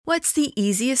What's the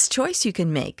easiest choice you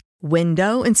can make?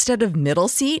 Window instead of middle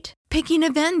seat? Picking a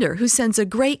vendor who sends a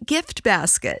great gift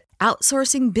basket?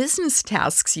 Outsourcing business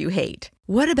tasks you hate?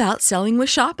 What about selling with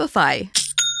Shopify?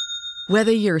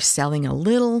 Whether you're selling a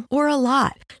little or a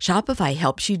lot, Shopify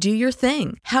helps you do your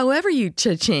thing, however you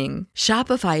cha-ching.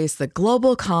 Shopify is the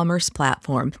global commerce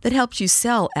platform that helps you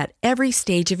sell at every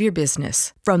stage of your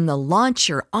business. From the launch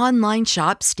your online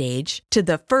shop stage to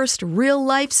the first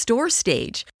real-life store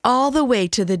stage, all the way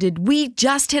to the did we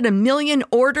just hit a million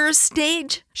orders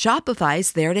stage.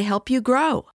 Shopify's there to help you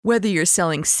grow. Whether you're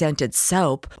selling scented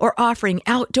soap or offering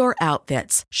outdoor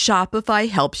outfits, Shopify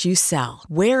helps you sell.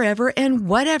 Wherever and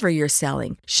whatever you're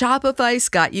selling, Shopify's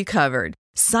got you covered.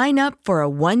 Sign up for a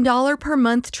 $1 per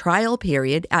month trial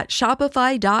period at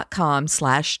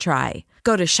shopify.com/try.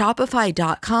 Go to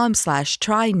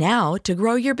shopify.com/try now to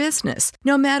grow your business,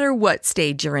 no matter what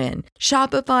stage you're in.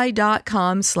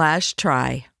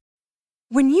 Shopify.com/try.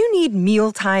 When you need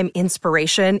mealtime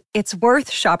inspiration, it's worth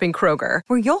shopping Kroger,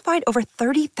 where you'll find over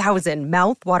 30,000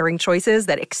 mouth-watering choices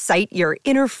that excite your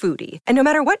inner foodie. And no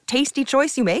matter what tasty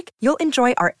choice you make, you'll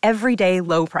enjoy our everyday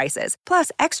low prices, plus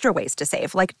extra ways to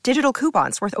save, like digital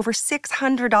coupons worth over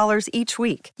 $600 each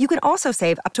week. You can also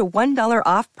save up to $1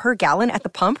 off per gallon at the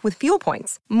pump with fuel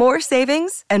points. More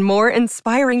savings and more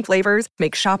inspiring flavors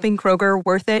make shopping Kroger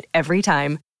worth it every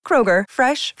time. Kroger,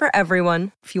 fresh for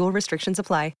everyone. Fuel restrictions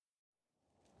apply.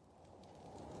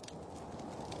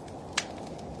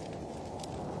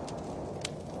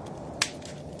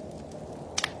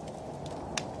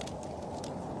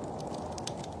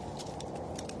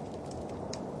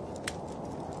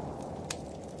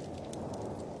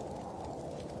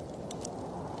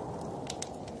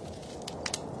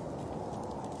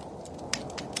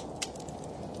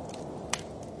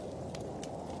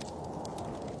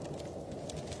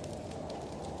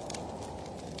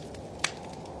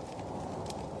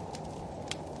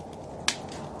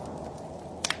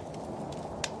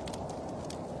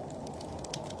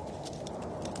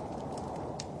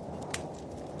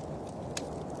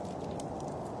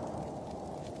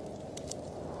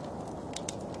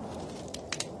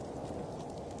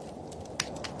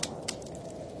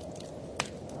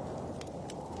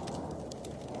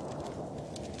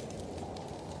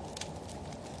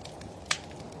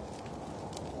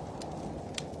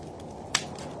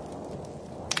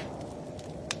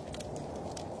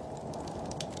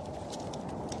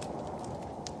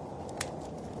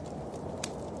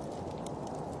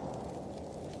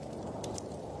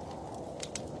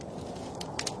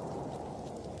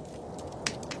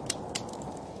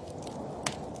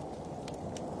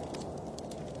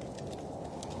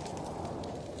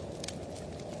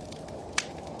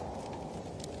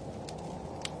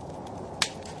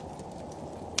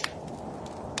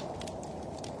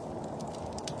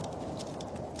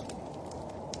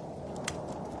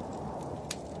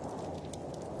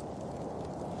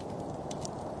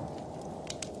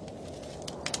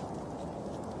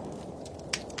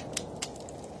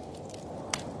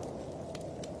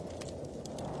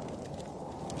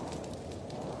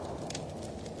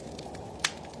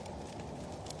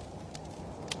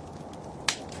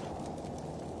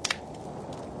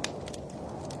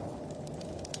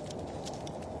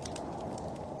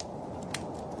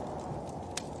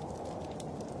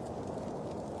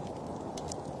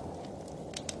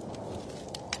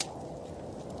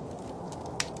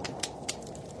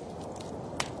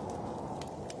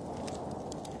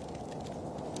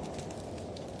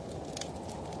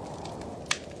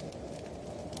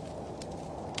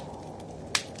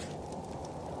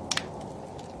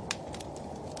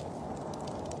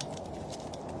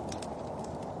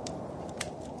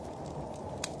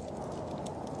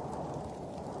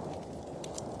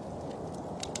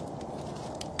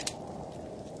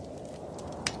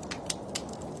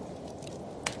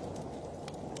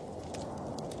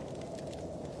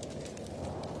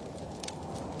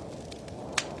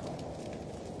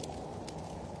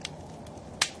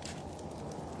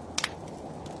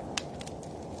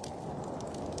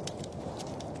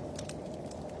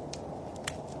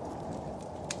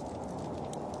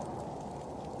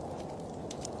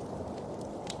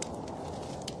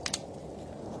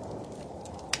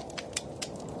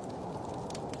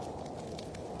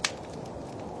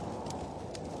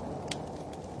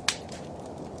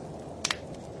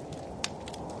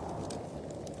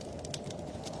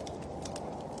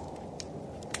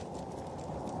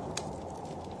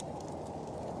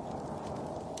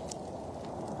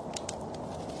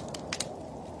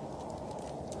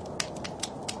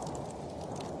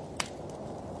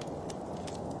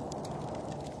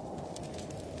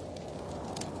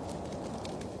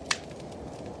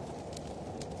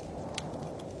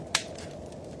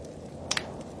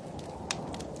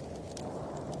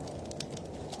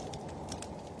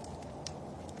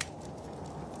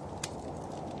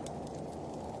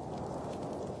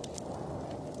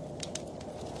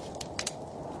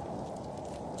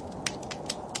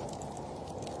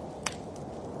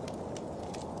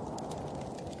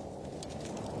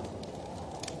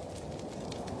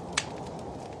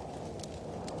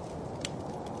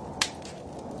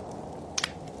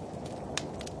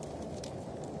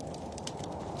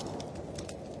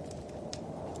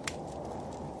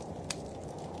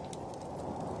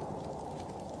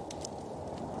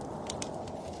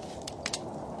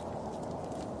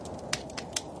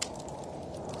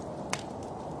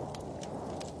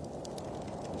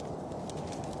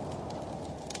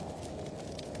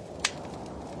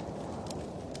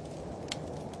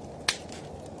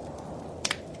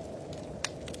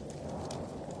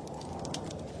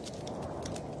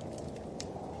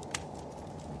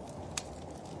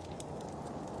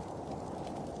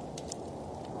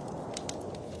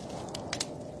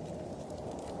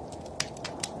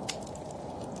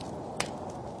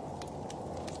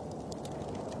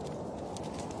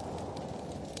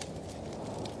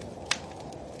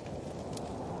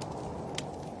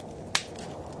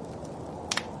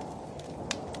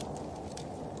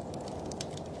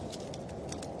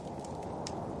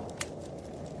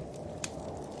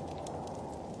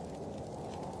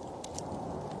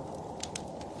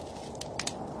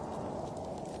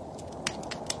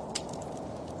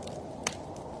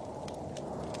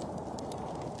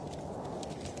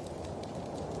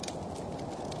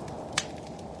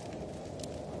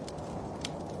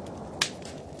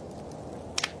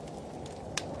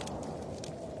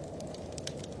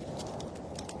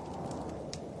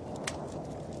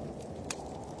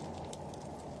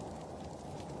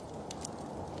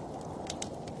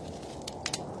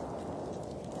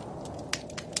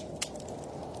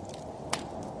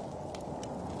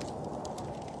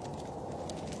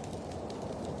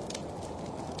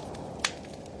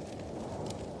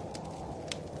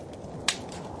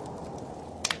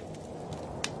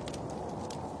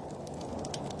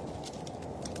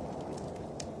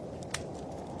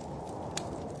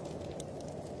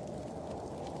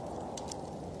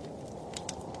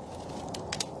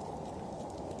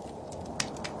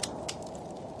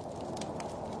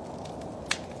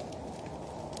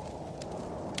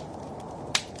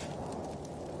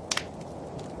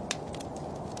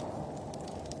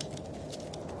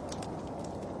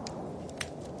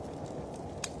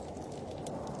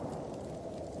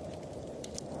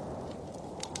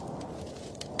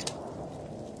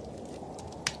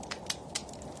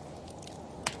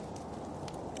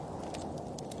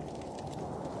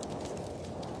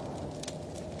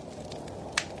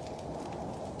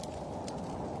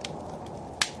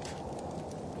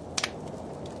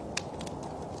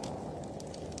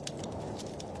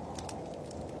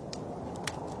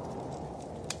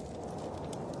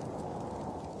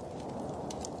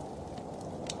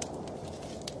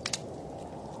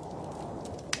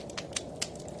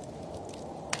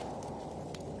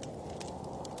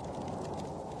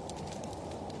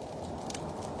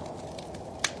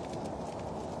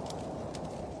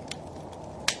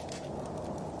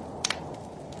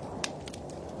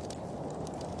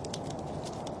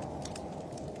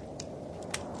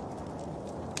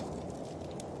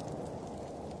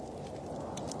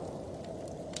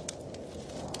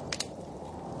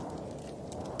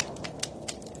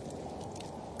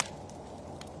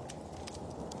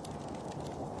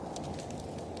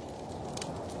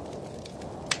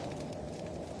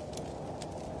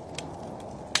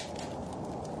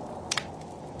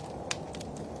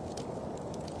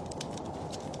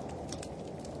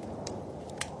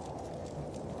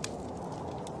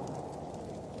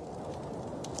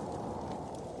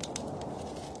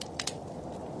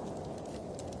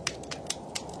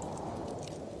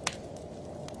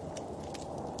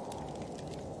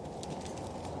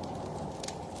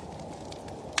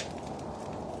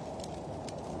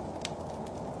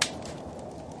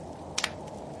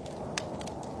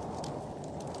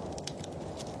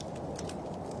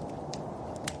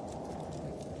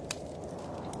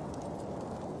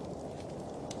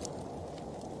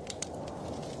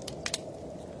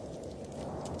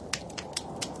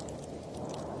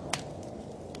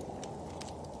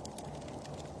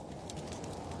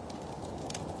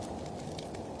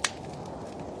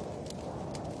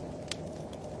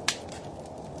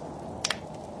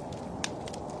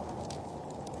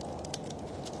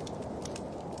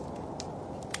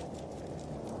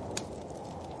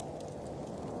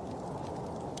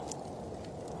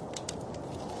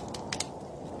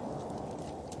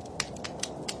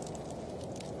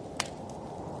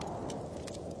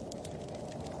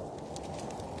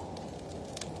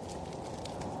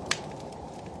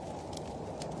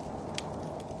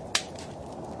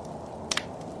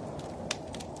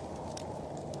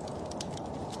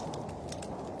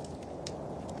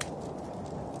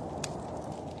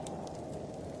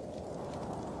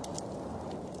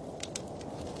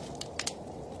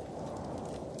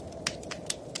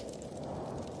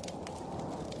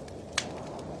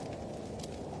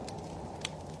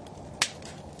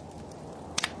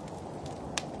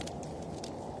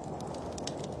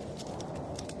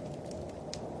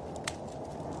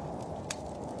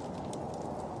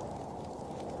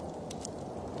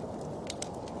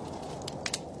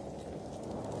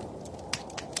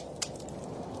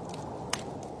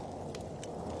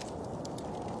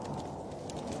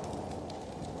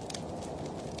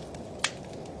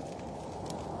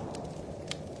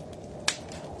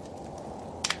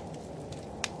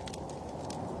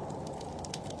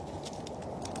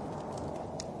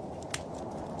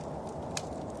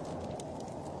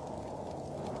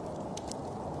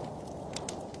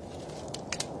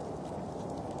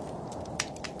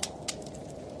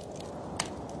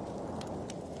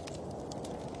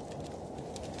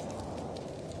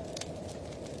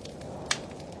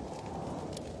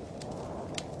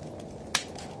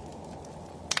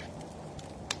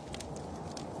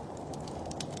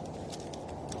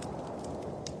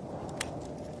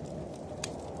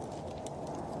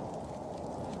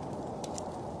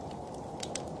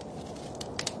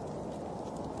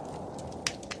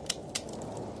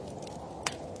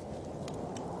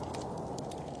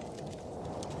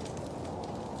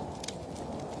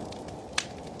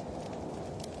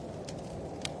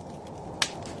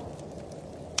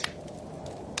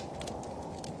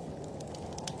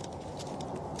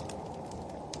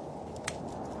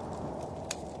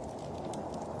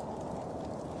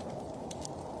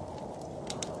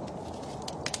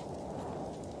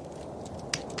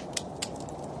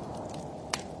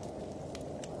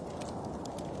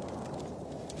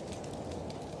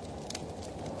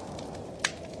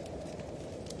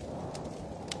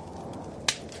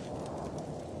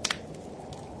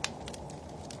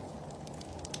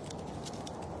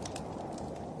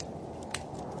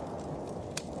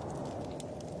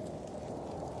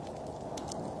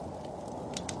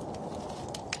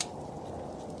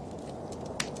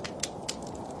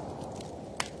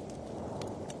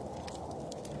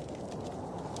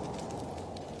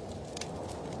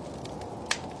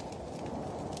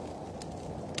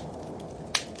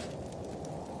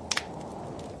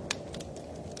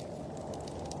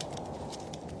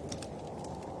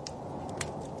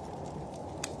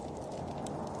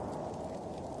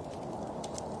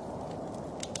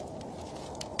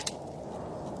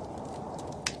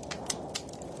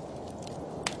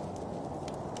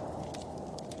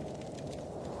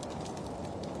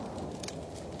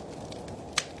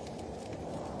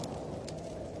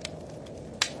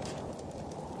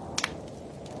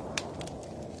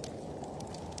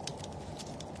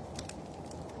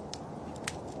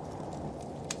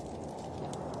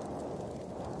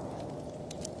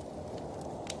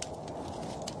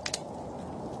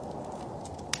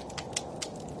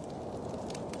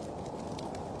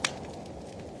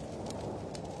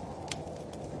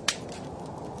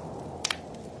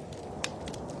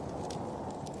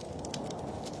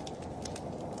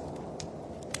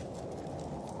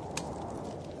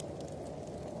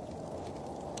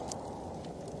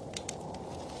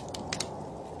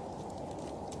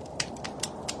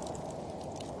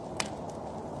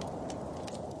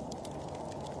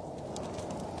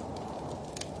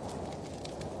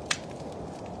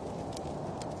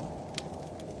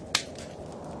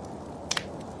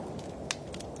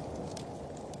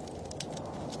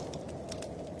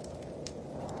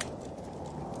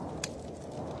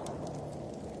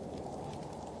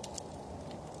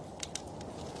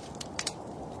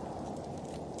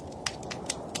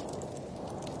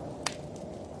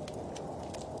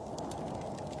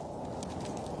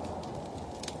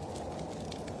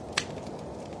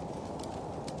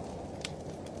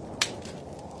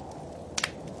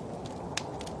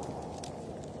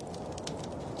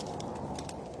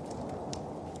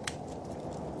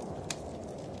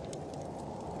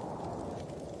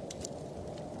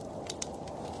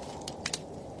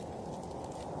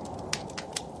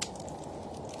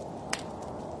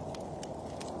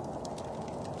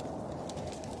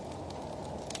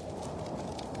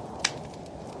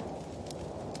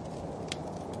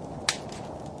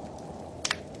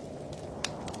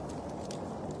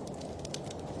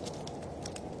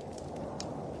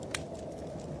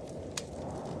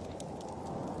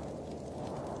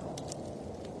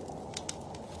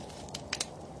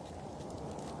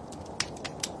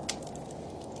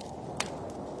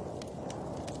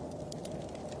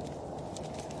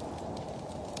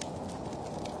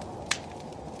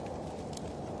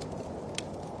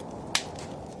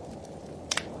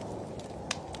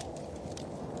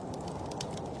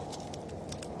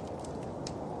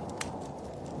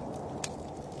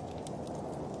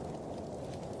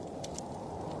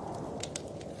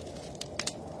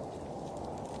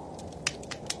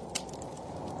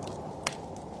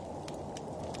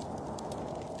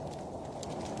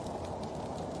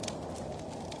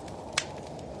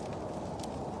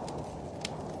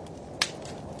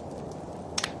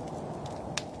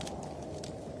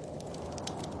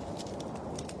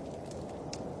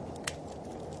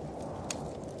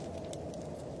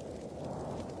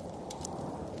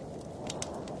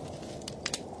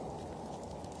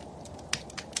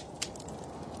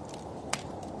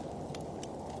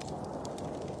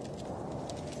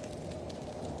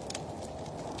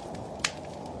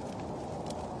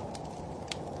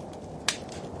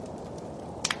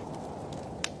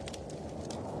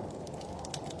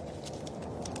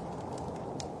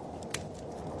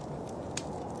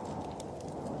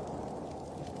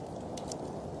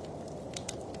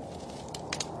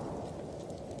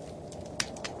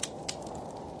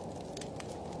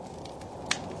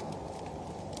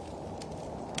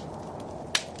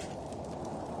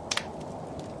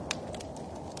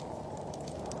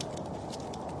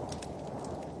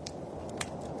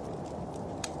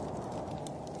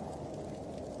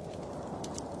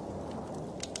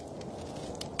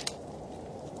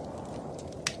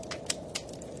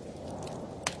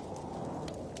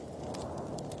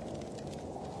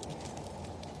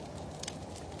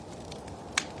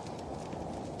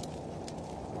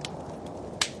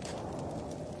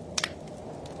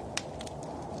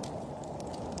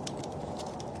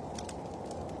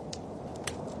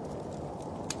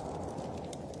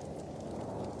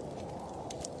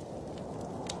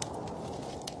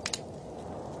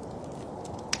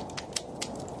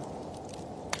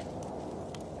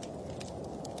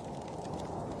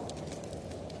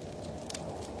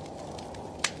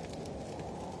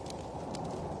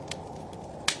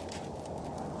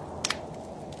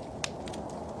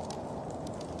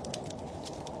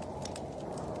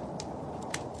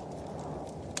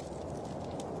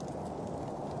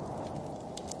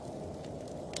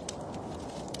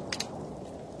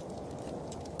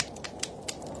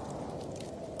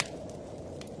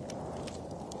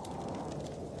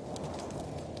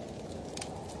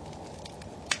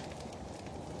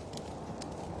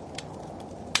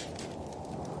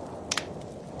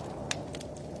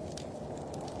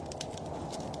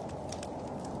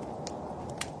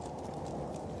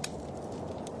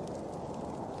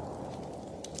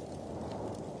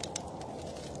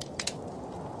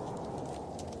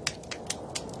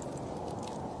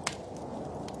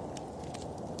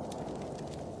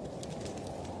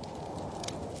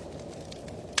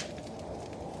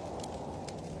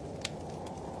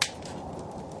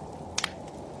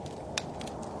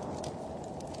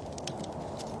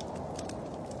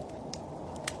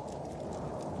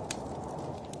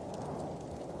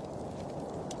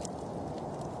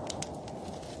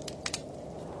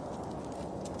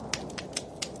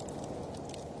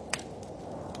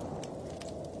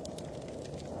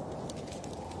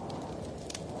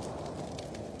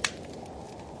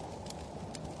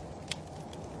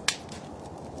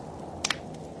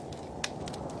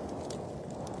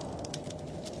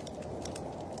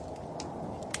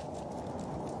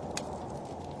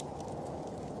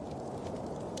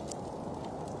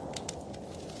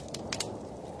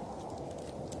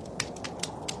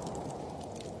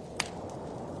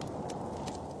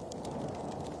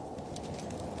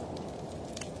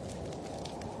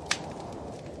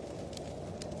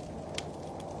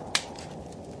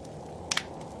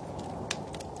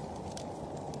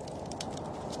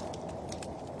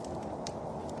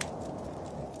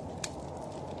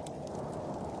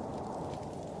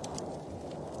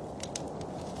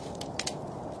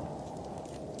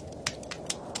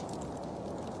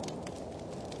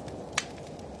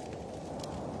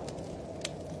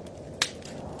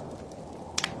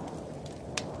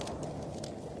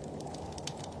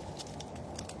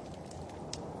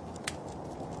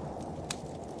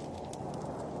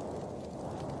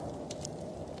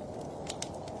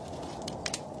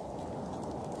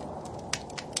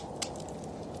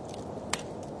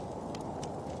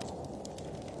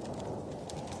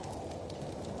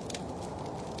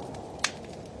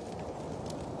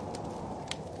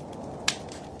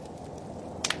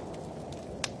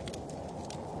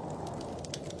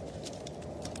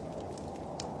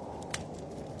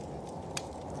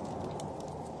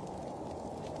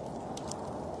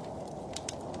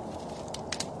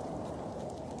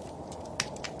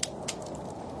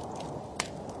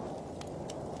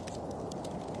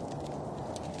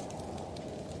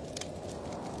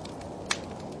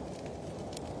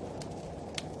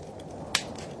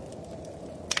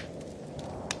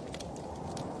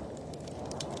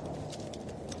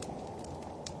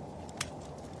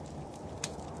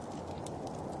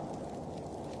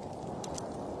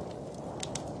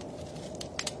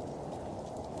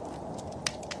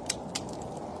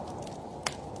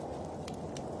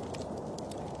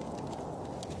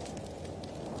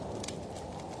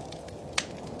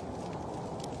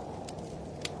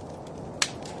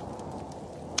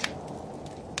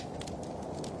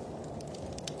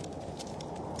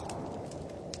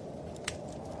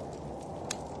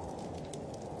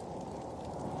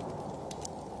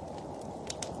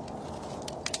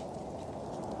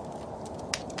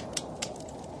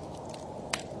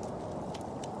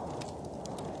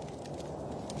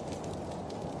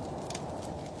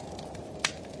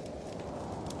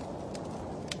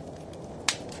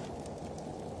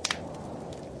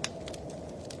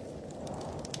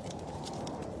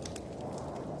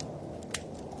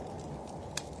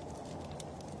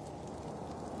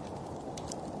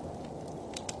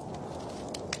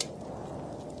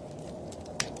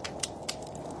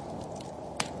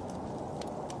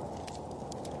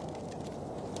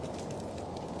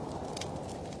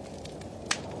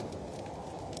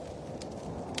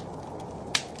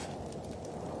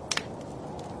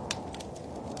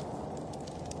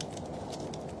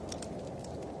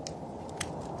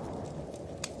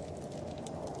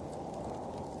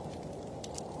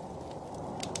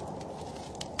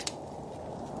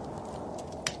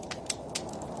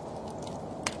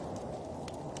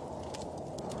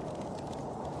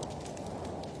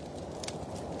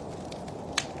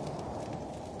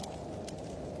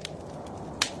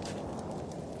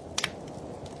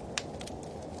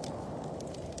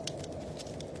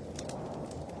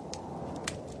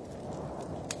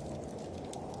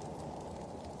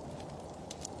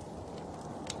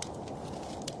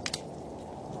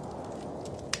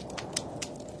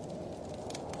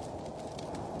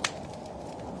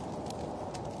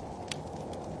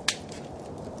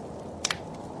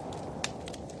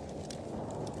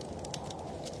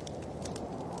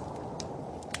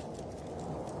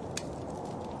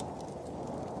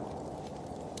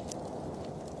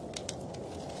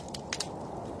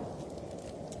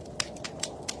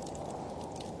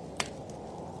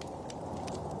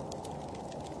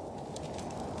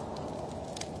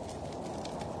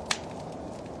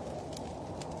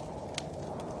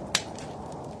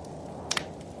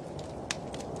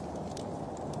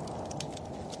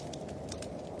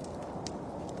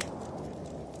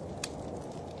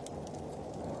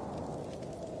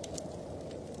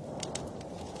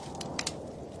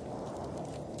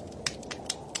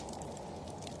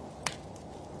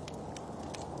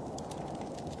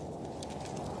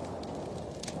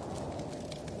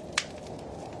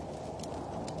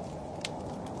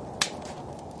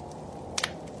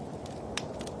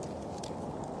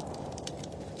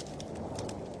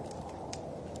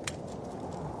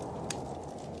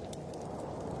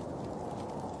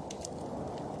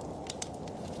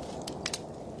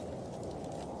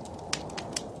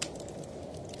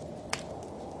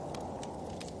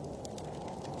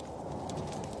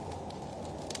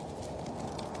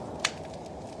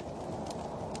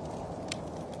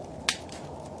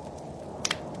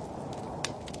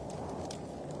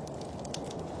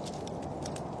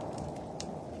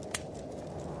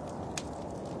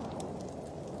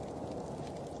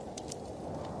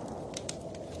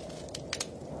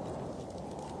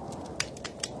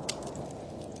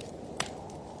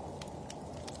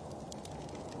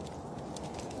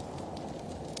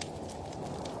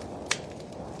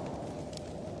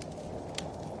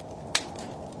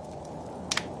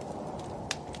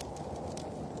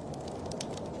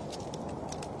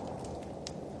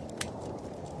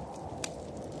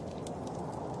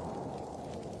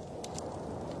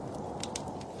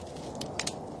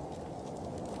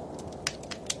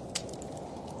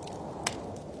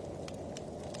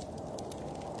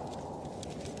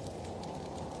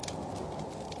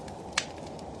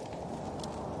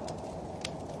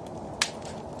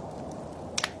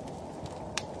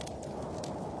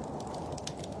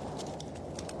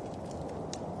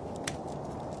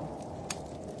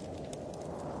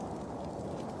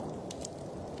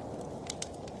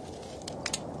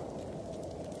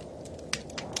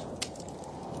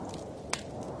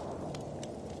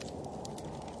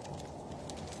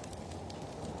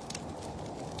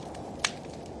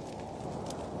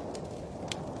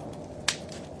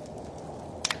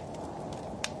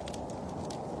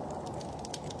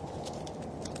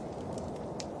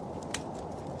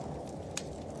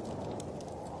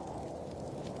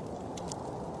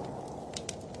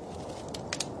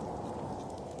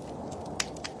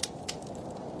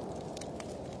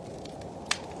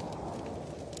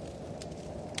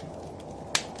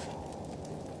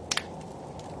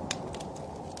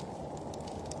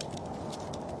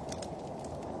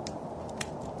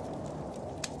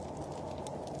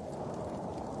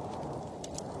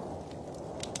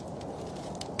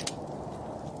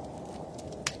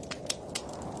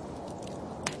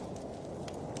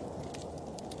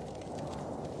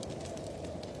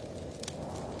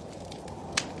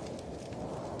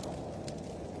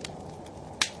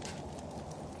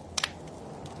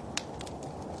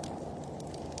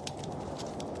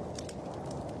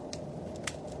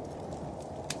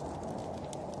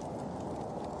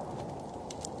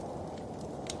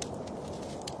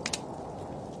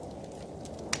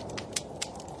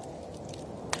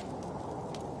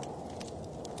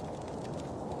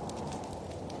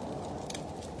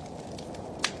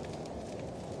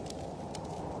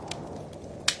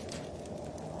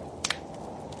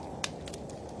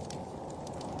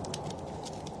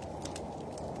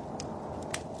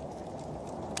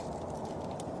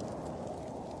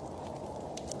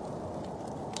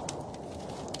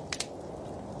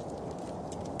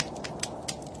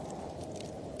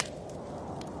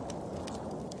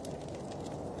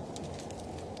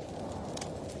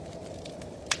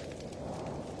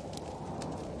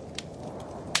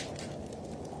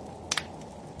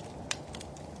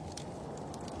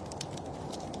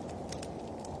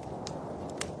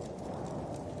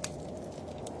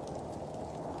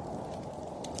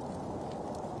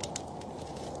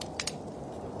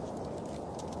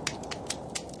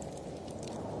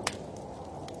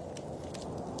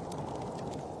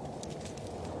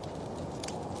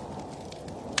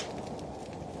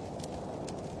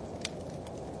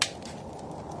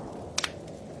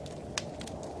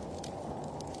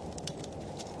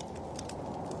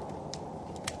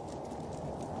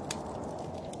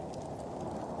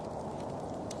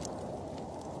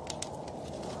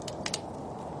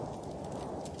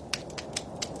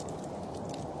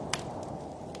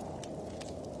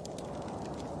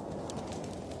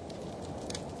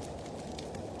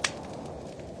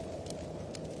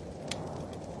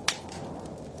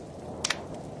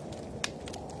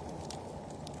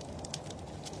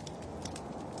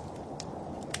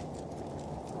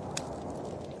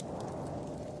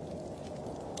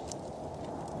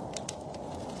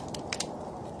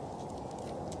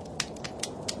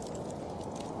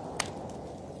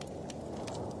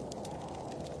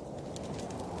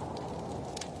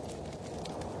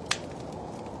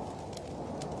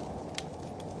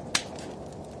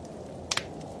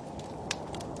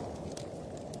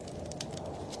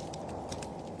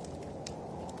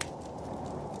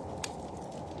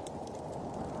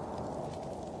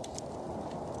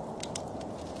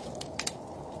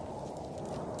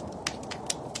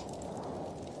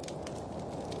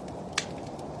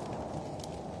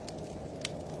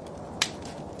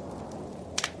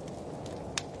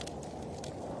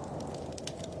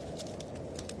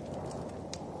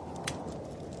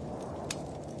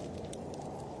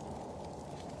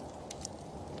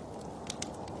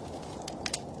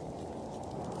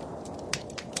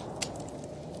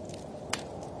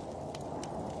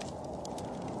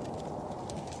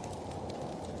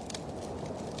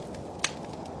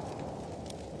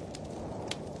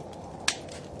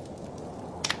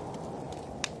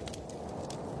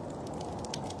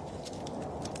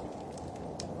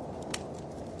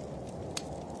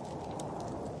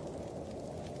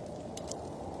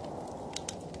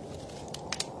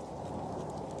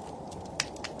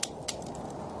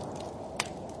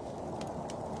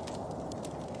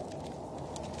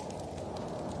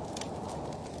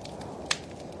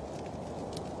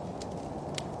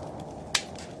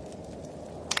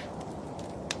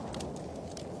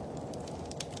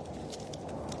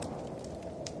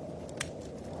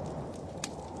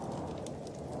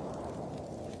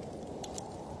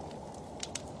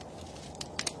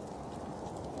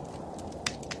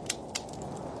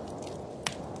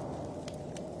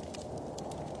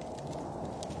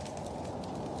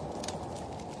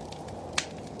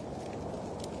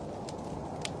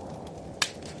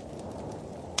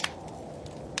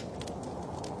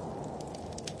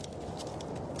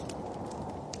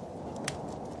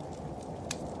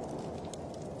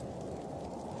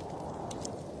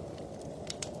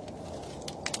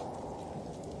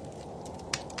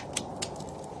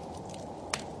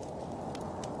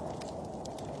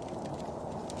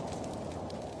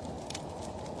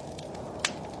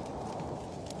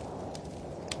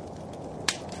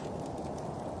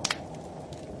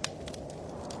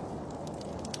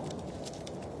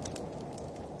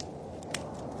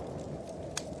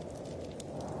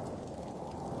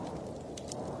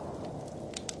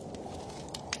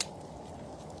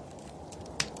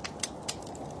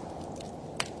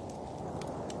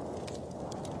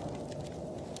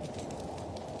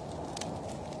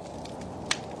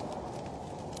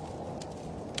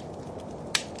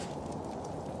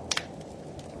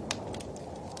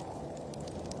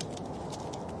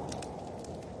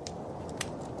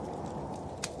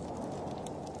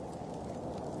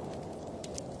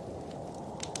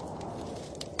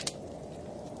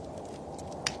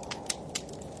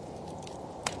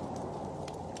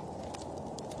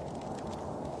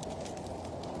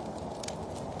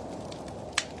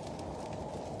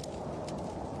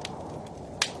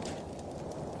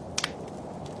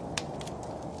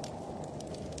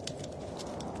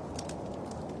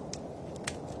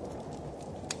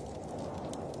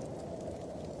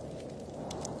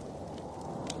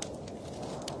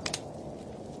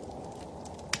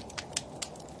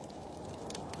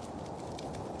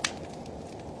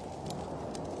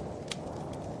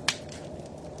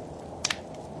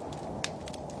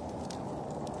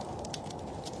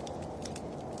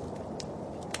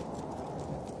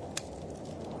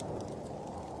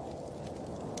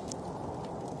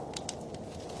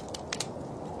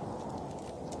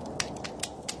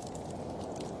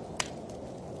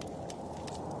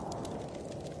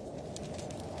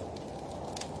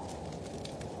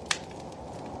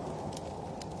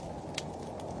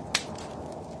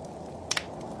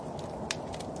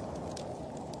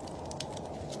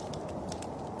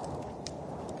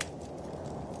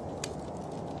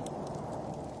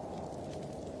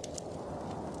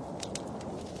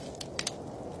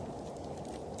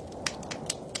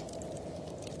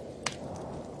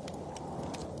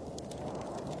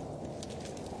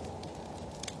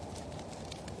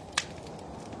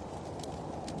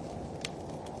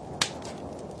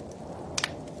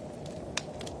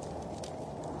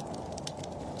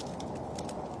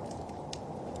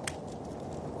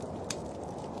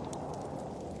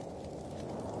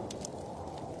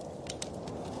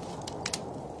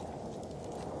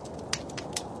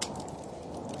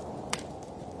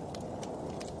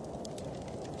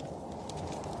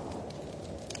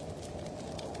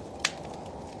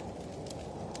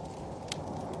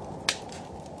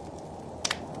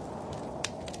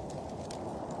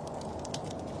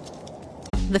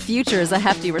 The future is a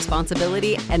hefty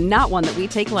responsibility and not one that we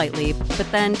take lightly. But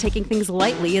then taking things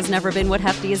lightly has never been what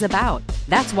Hefty is about.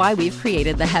 That's why we've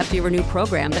created the Hefty Renew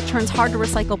program that turns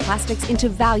hard-to-recycle plastics into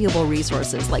valuable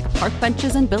resources like park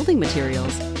benches and building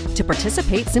materials. To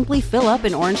participate, simply fill up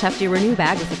an orange Hefty Renew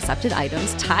bag with accepted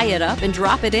items, tie it up, and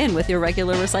drop it in with your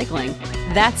regular recycling.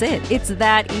 That's it. It's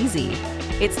that easy.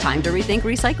 It's time to rethink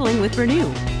recycling with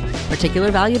Renew. Particular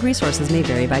valued resources may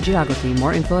vary by geography.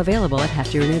 More info available at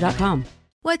heftyrenew.com.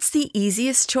 What's the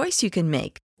easiest choice you can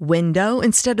make? Window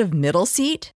instead of middle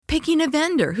seat? Picking a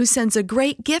vendor who sends a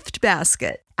great gift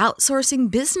basket?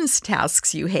 Outsourcing business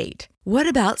tasks you hate? What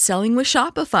about selling with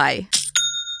Shopify?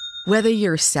 Whether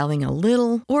you're selling a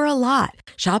little or a lot,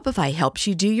 Shopify helps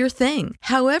you do your thing,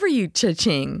 however you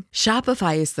cha-ching.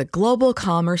 Shopify is the global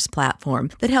commerce platform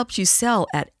that helps you sell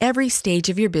at every stage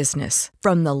of your business.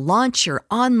 From the launch your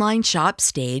online shop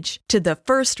stage to the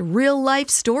first real-life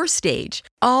store stage,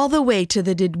 all the way to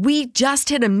the did we just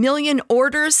hit a million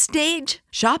orders stage.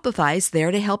 Shopify's there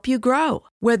to help you grow.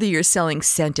 Whether you're selling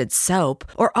scented soap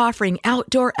or offering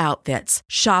outdoor outfits,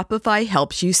 Shopify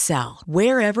helps you sell.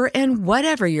 Wherever and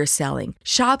whatever you're selling,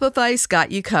 Shopify's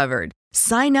got you covered.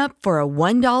 Sign up for a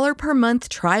 $1 per month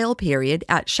trial period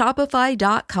at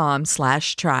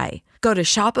shopify.com/try. Go to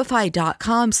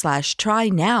shopify.com/try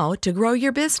now to grow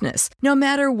your business, no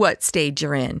matter what stage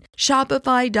you're in.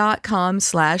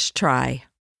 Shopify.com/try.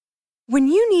 When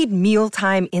you need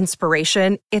mealtime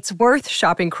inspiration, it's worth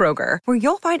shopping Kroger, where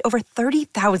you'll find over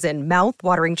 30,000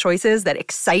 mouth-watering choices that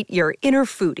excite your inner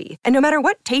foodie. And no matter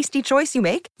what tasty choice you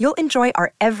make, you'll enjoy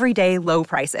our everyday low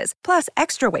prices, plus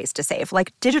extra ways to save,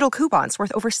 like digital coupons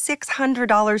worth over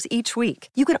 $600 each week.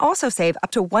 You can also save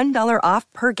up to $1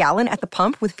 off per gallon at the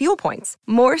pump with fuel points.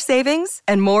 More savings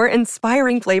and more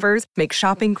inspiring flavors make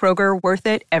shopping Kroger worth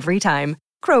it every time.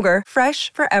 Kroger,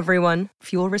 fresh for everyone.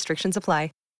 Fuel restrictions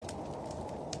apply.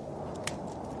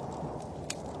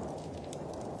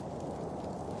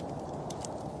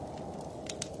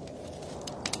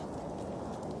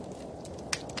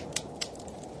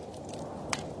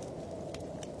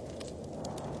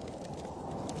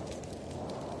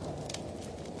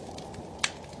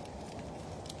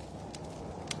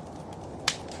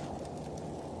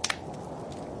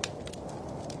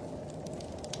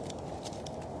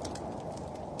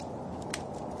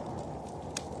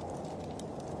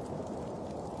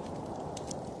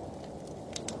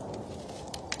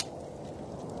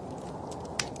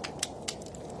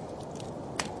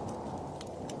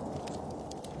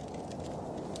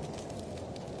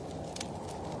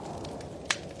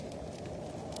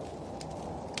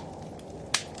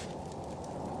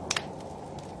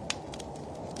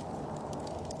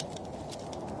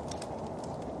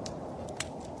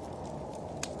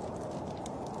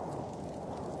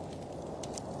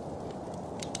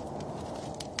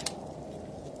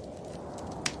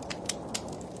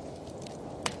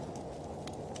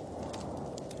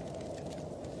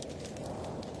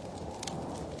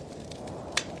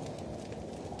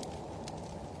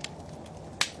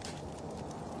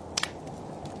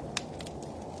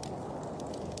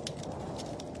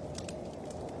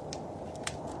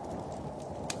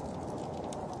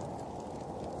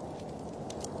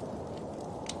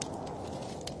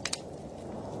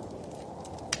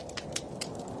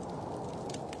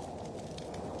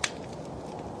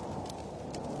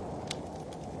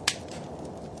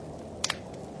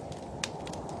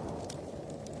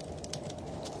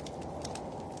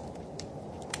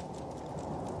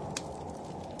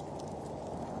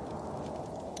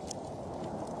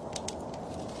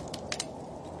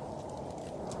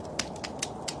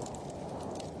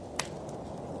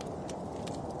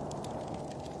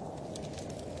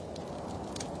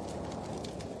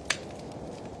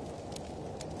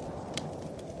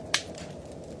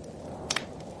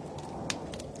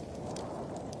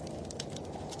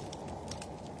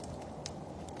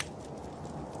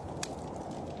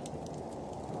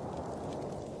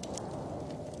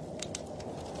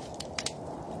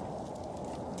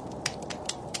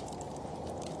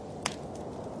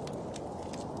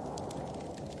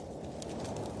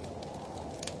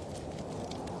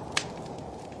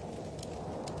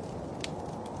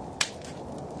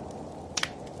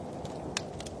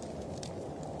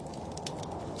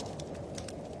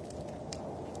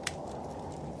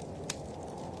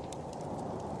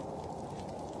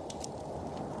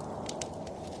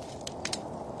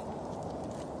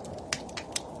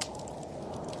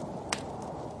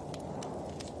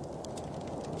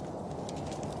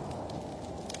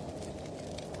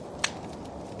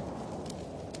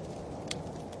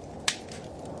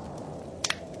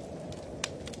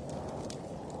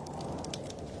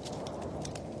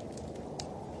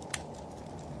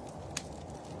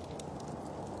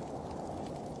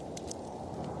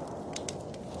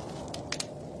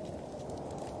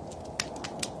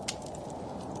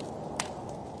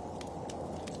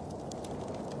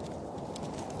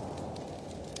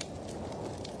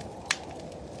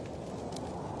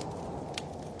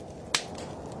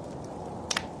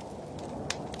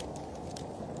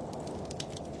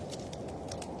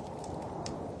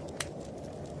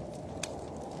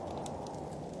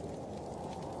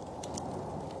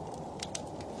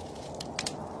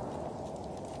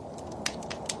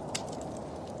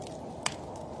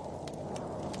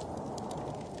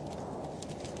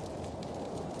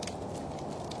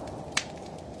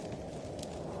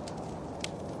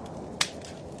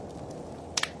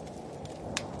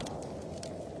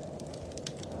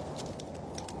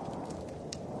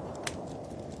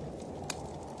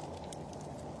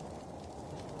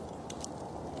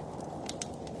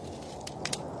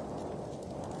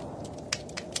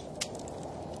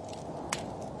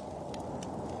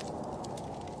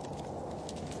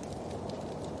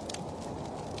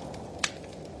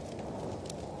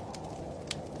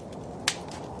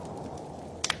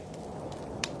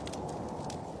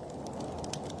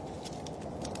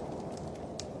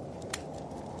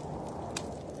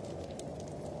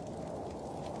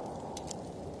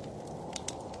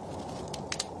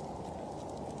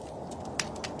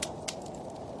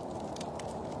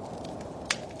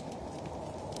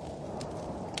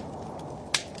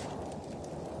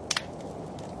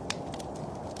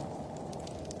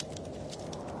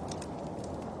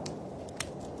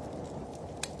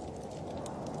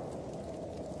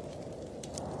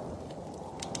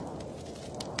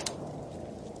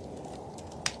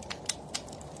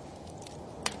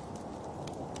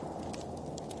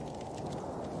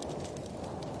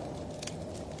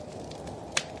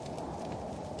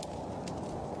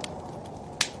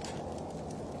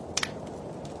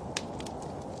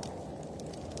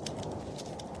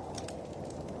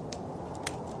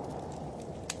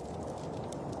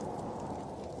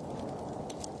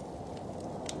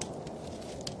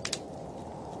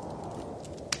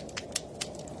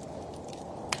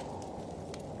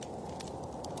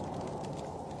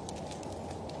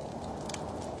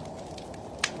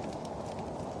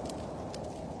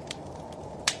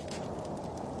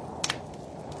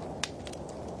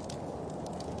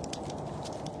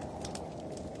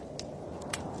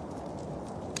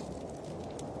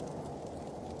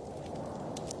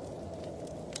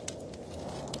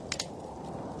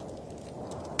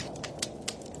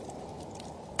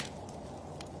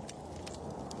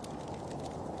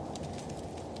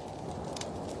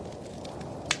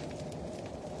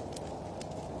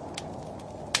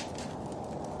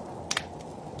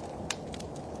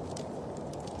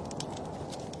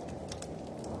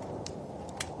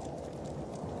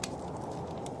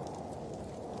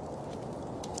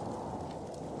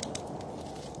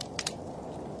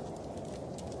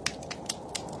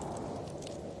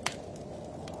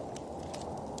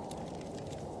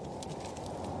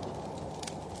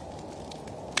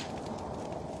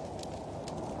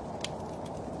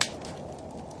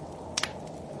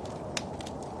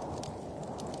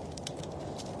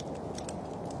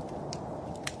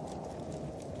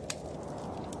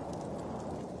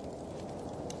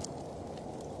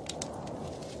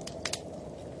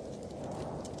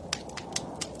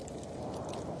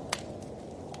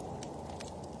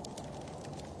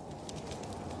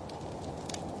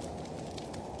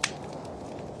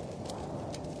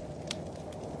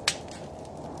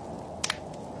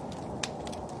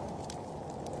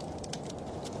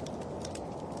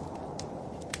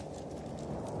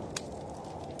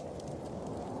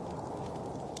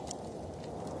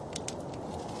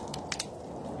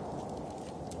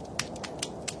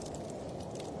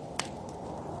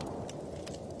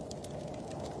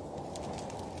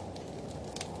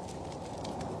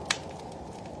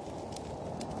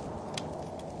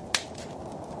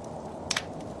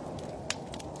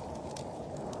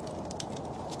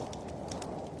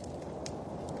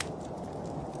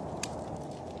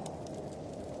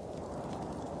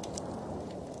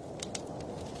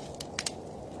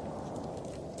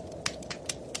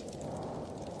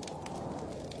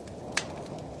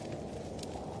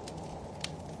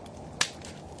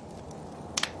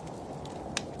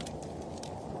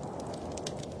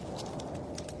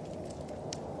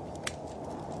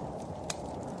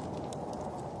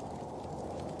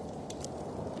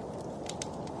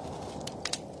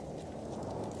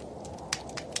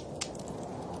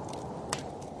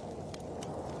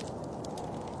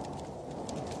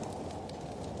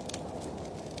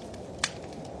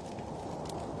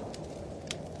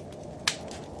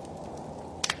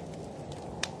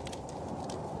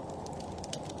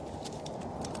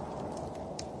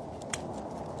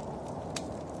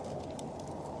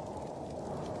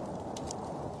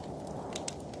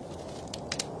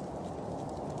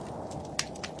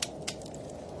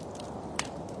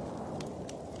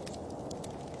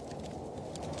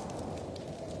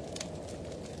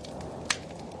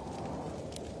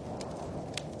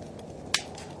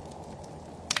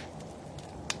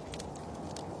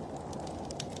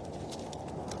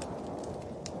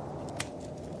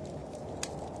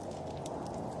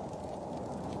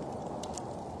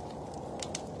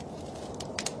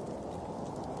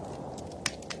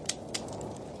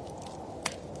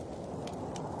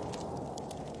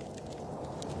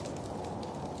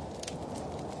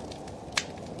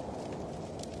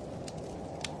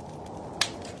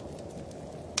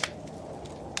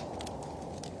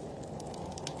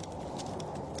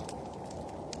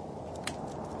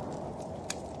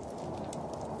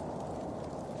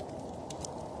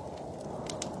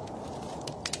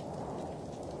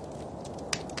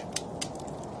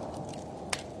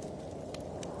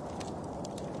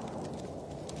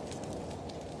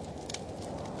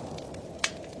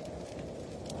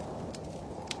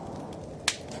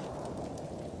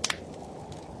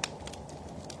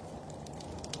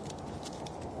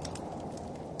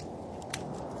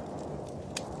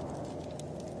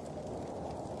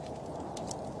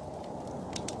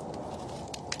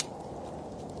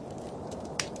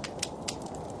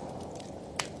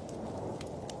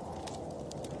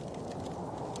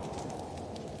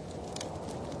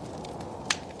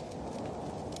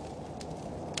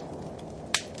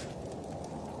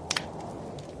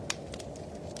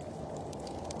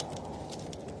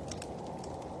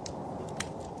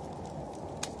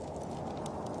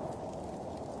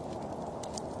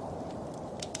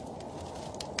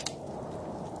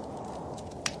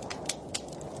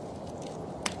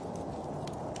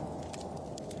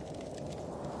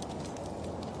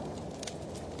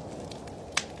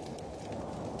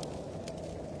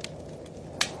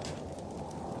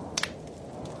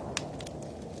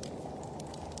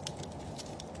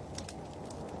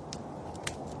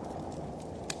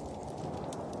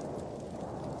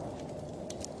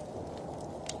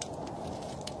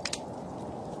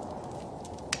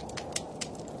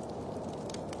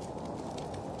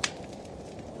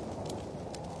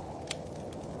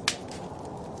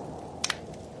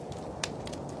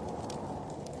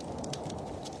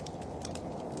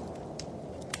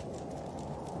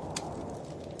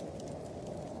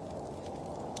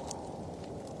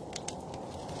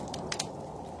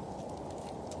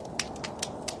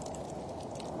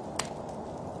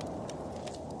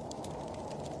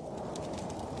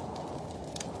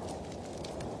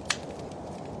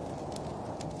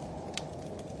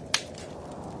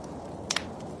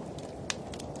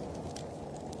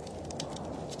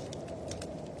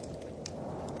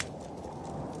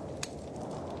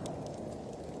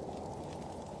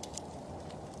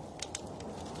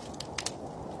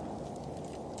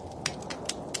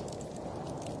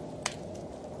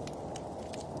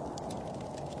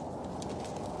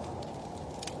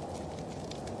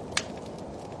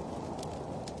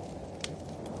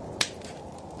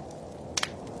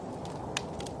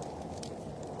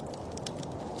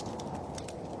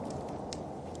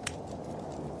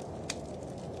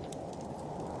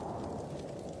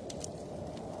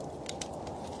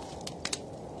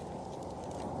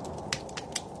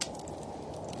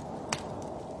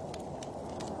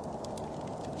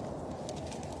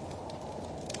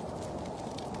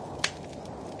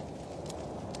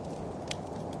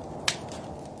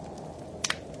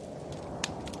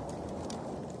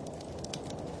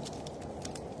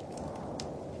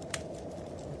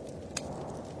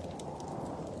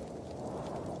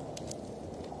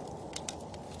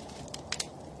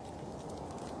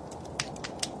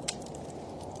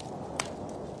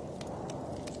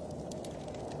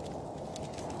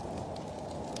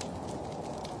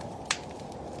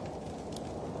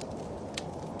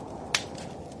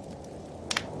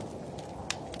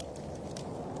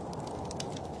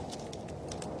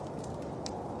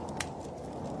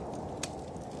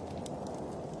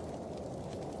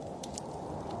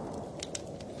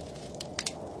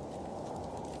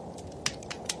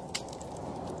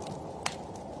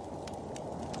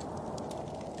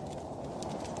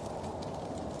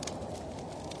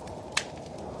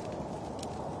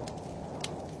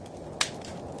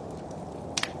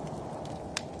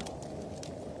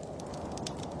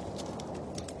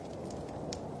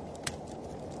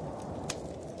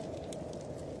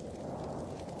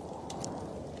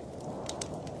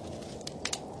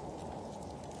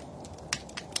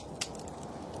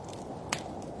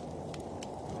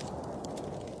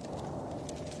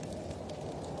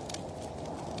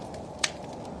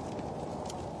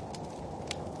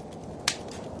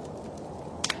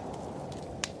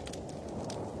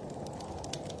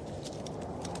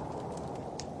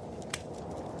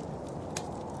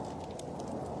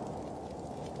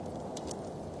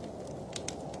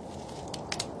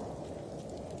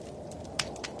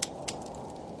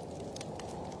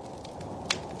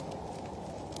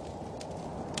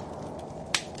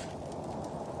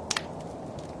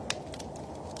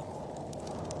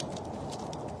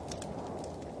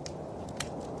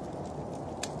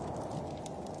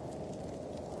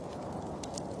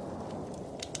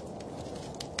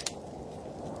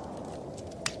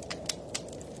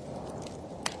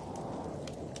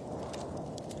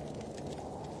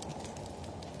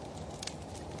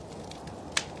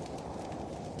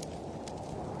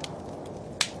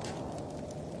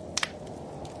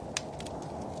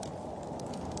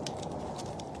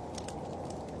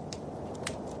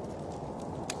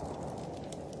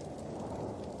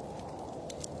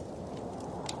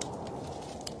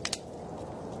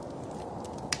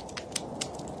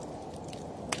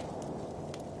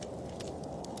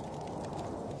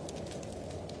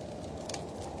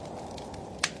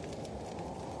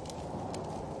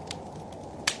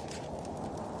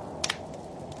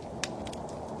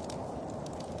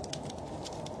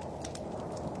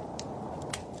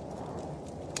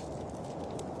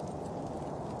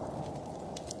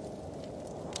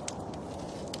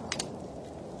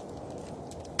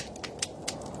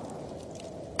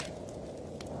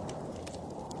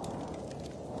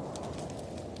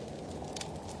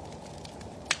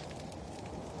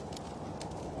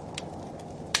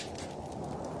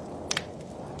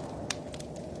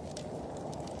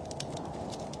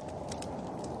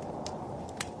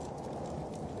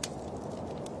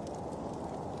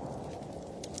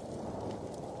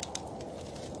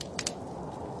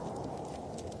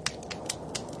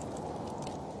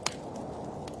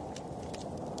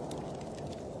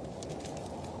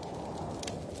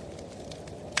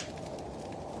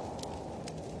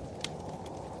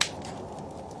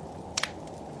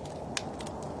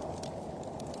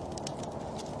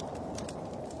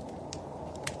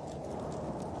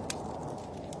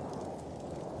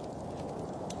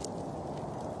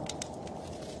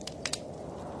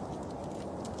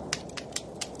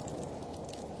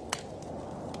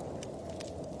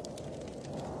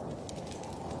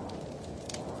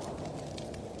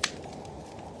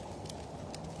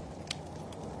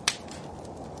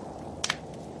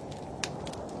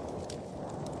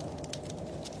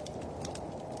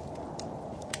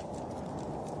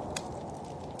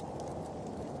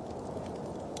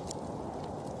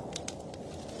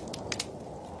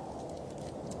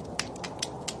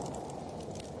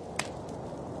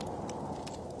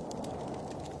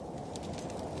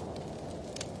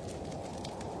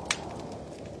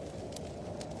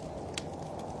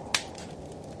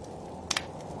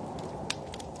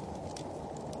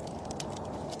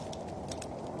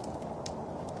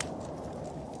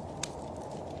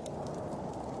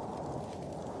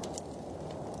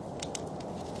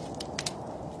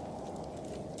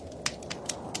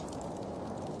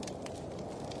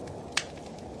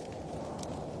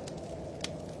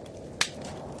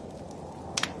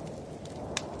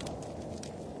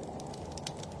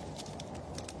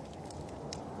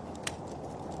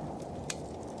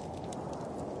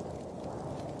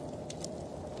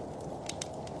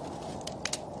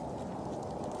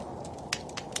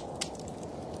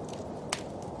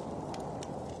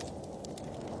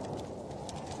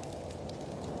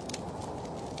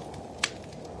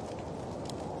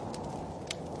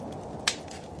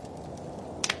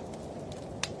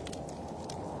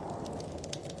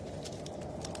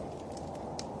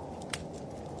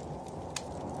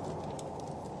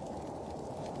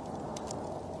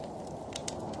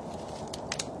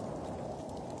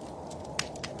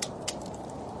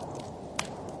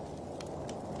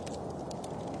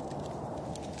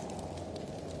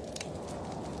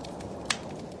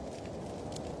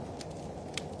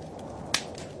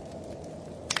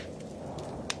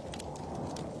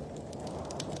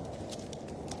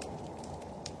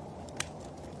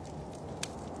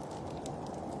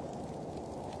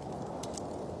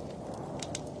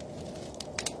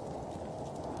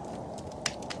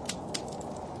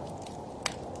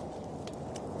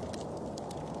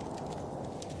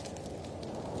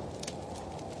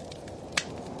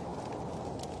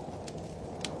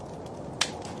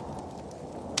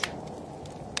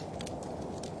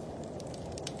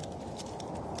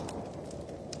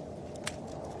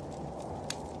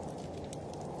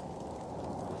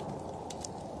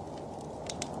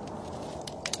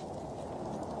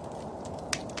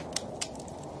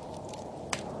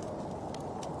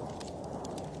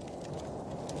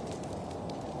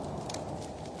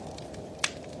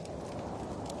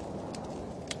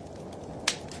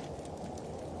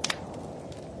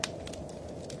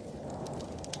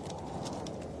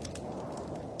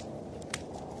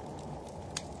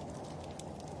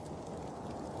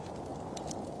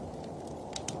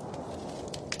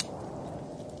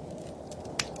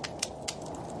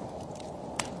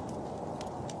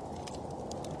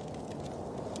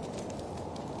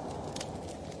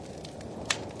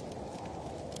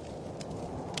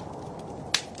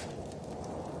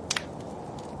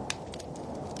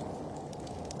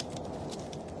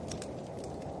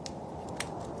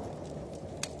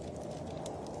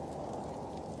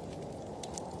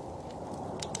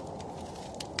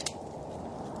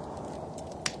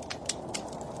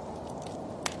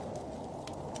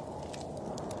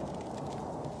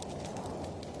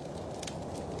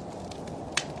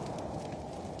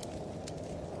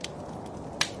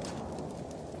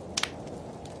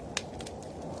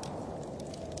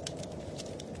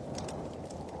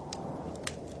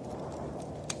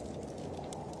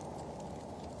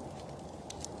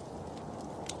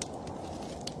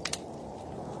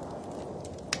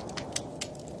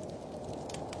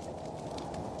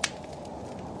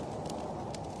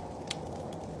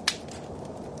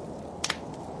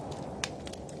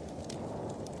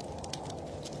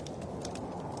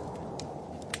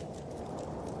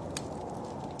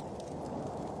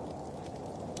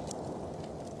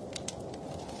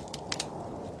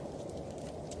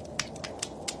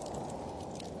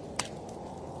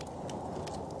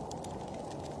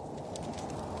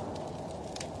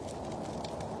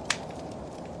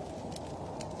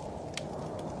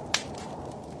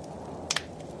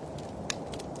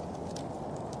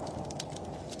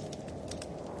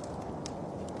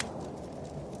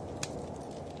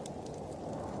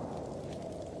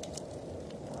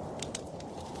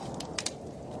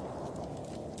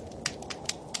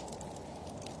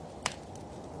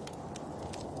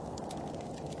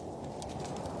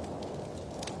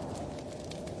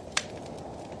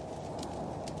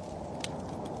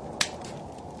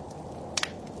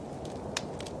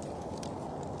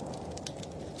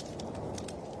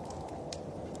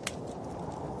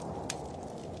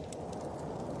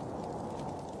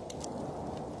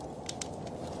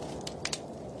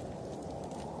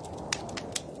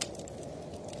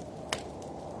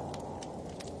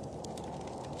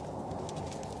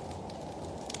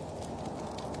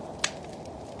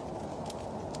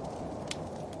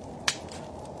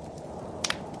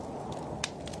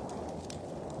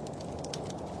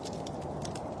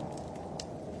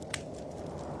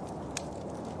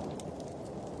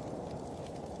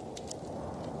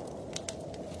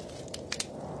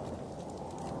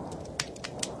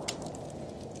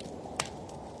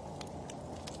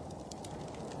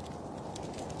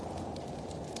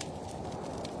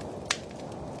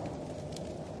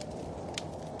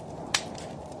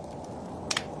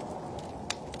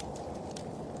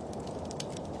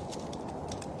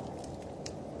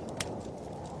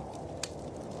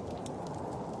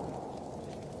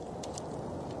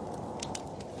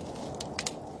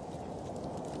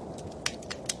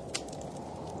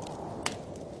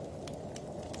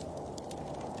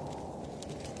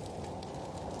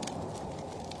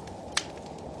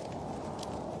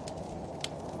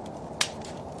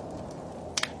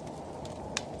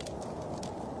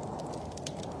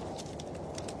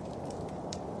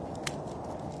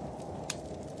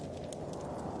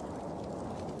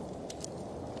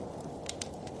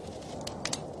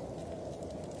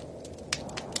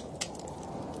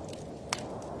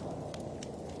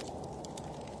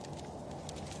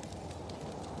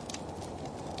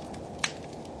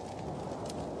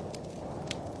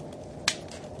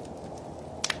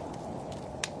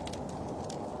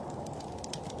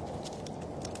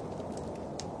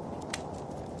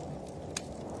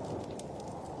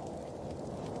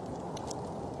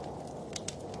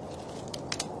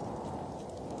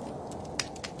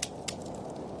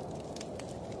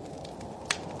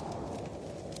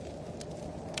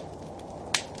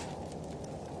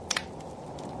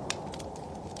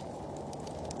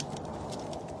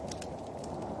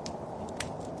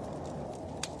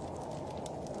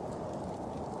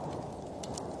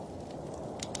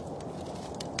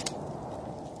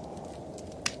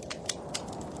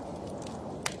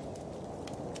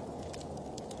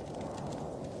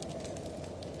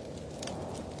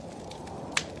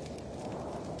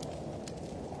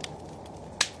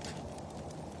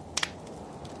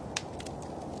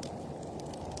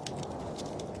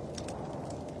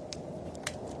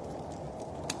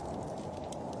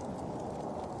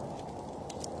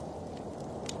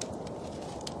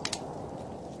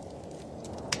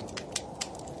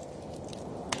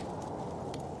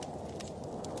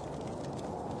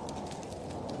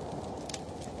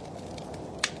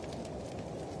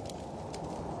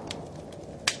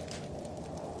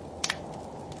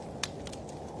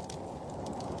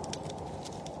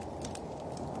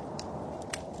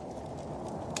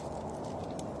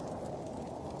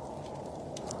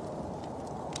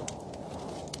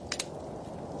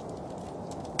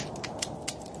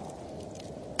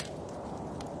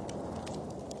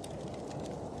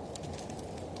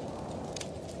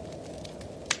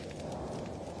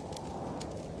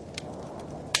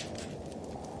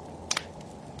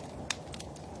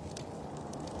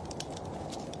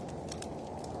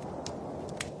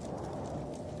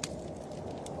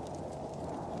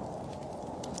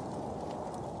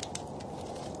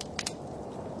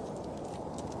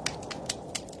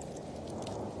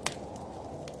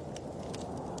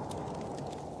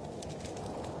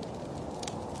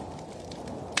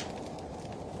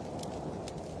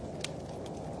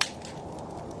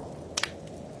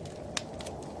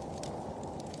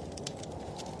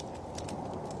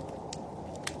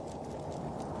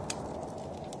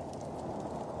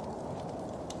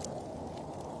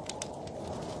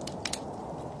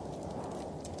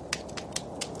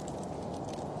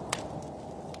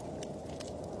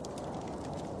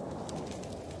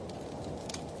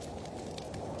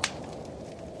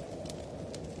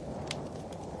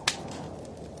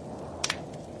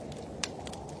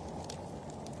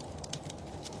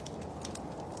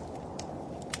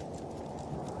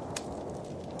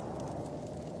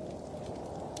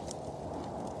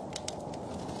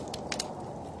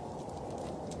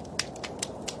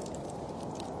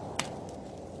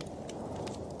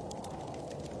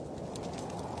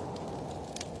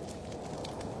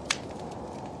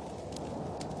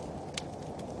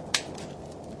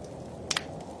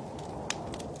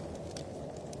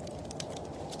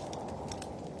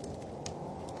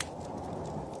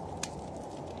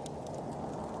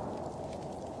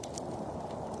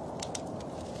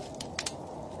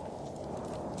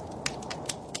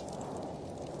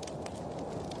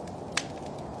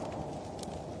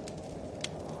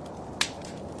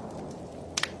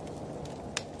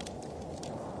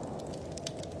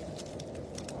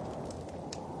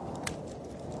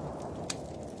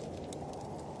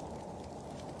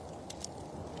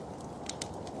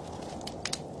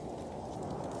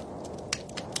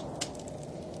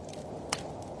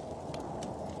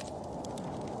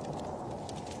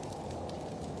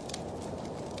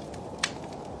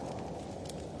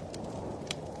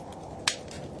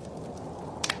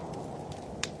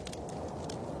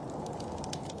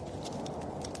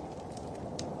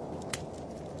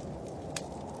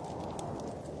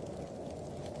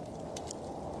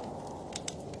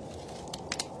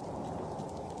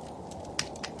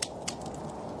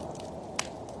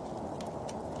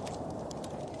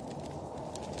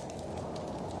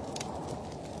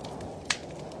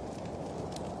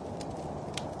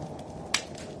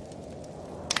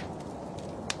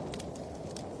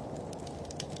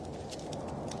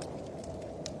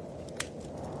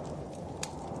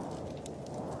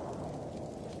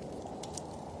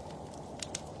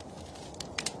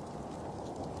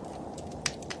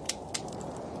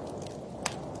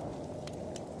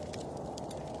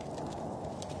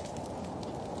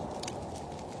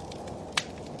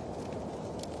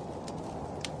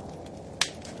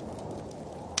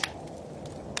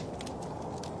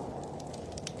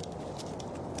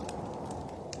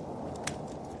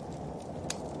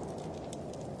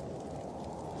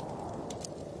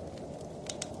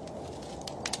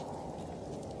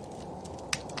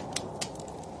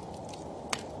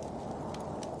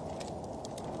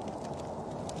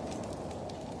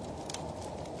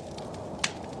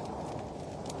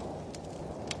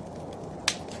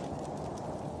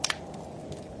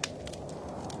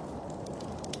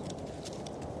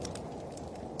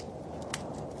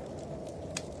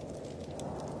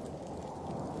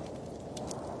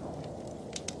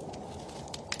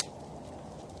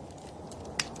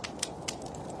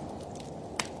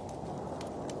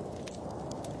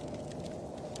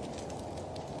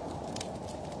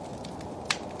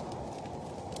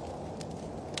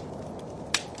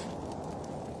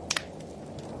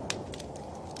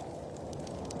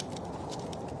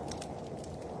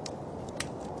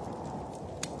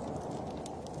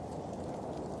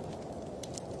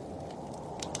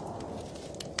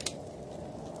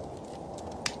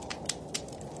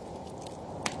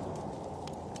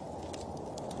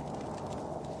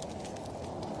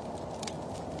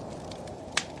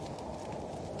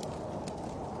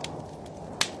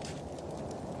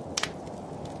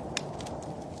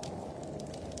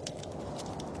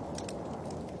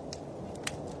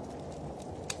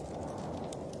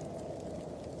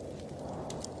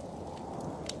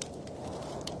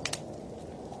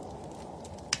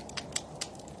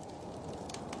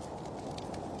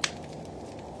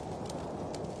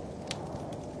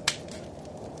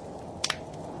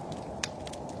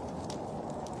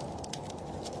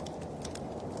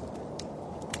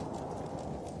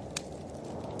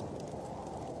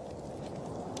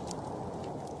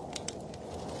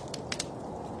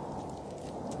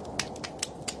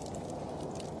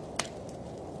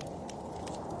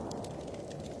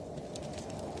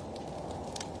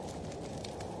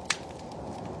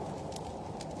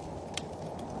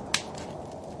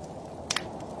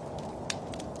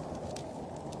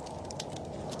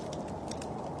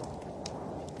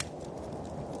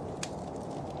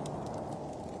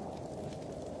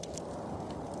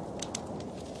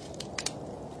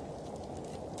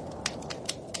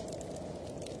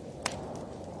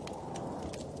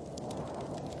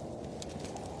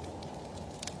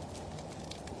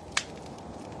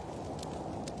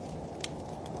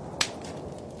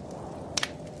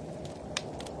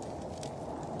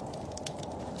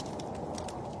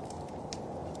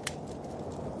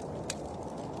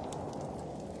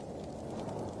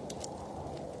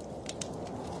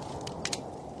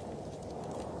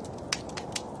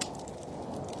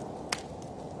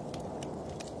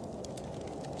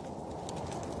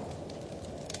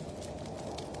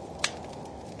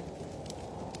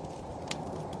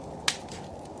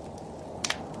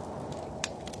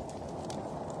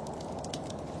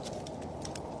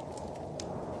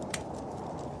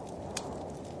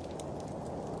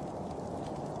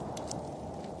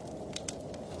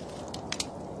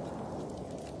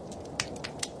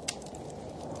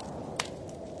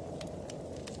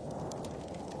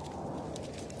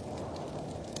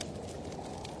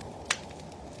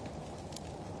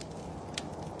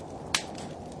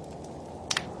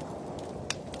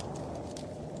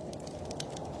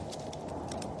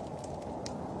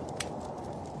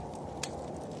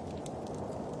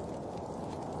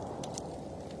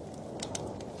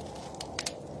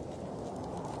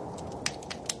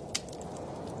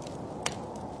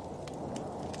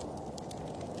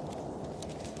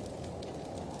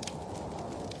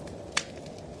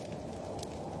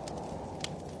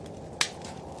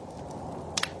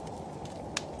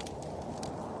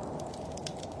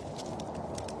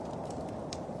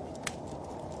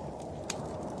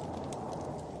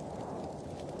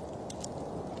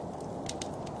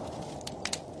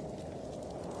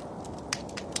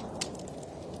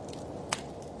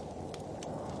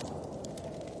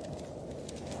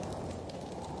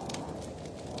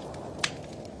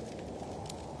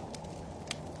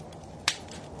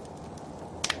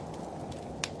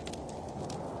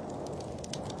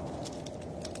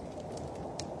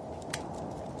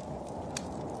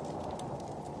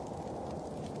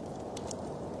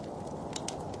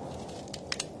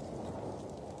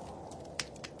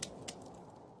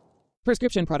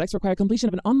 Prescription products require completion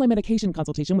of an online medication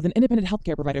consultation with an independent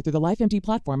healthcare provider through the LifeMD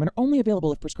platform and are only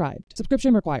available if prescribed.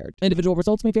 Subscription required. Individual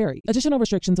results may vary. Additional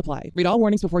restrictions apply. Read all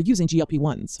warnings before using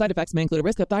GLP-1s. Side effects may include a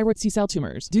risk of thyroid C-cell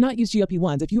tumors. Do not use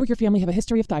GLP-1s if you or your family have a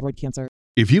history of thyroid cancer.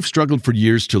 If you've struggled for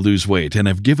years to lose weight and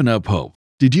have given up hope,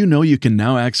 did you know you can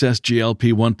now access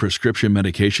GLP-1 prescription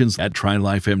medications at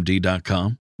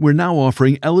TryLifeMD.com? We're now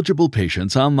offering eligible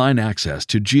patients online access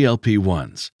to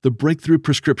GLP-1s, the breakthrough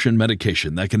prescription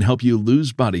medication that can help you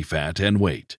lose body fat and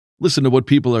weight. Listen to what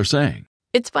people are saying.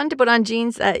 It's fun to put on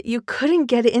jeans that you couldn't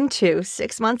get into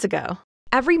 6 months ago.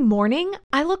 Every morning,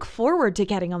 I look forward to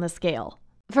getting on the scale.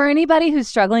 For anybody who's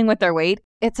struggling with their weight,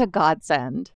 it's a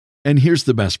godsend. And here's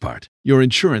the best part. Your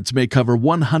insurance may cover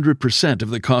 100% of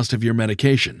the cost of your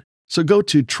medication. So go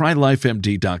to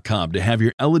TryLifeMD.com to have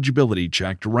your eligibility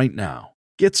checked right now.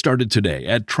 Get started today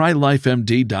at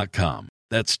TryLifeMD.com.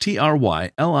 That's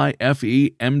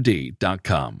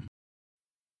TryLifeMD.com.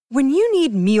 When you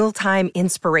need mealtime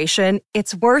inspiration,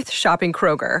 it's worth shopping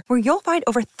Kroger, where you'll find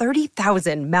over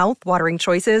 30,000 mouth-watering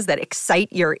choices that excite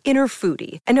your inner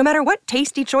foodie. And no matter what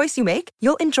tasty choice you make,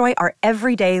 you'll enjoy our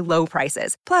everyday low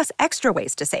prices, plus extra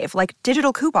ways to save, like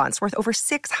digital coupons worth over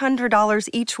 $600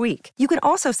 each week. You can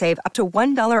also save up to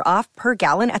 $1 off per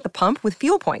gallon at the pump with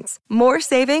fuel points. More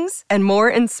savings and more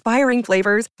inspiring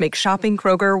flavors make shopping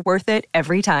Kroger worth it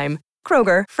every time.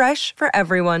 Kroger, fresh for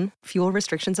everyone. Fuel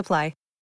restrictions apply.